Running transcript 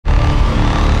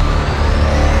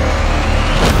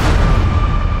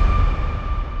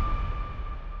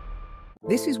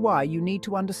This is why you need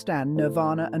to understand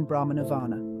Nirvana and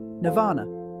Brahmanirvana. Nirvana,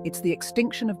 it's the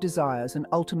extinction of desires and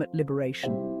ultimate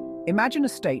liberation. Imagine a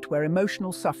state where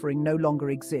emotional suffering no longer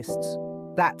exists.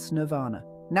 That's Nirvana.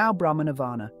 Now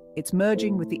Brahmanirvana, it's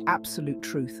merging with the absolute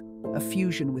truth, a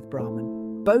fusion with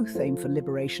Brahman. Both aim for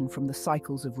liberation from the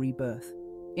cycles of rebirth.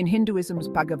 In Hinduism's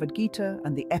Bhagavad Gita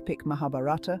and the epic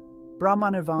Mahabharata,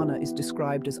 Brahmanirvana is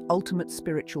described as ultimate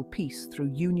spiritual peace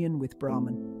through union with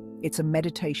Brahman. It's a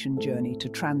meditation journey to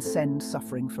transcend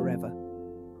suffering forever.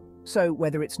 So,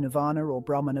 whether it's Nirvana or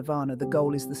Brahmanirvana, the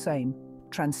goal is the same: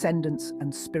 transcendence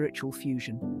and spiritual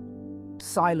fusion.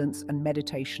 Silence and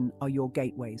meditation are your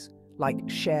gateways. Like,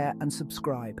 share, and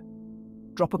subscribe.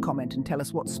 Drop a comment and tell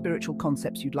us what spiritual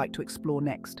concepts you'd like to explore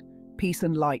next. Peace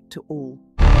and light to all.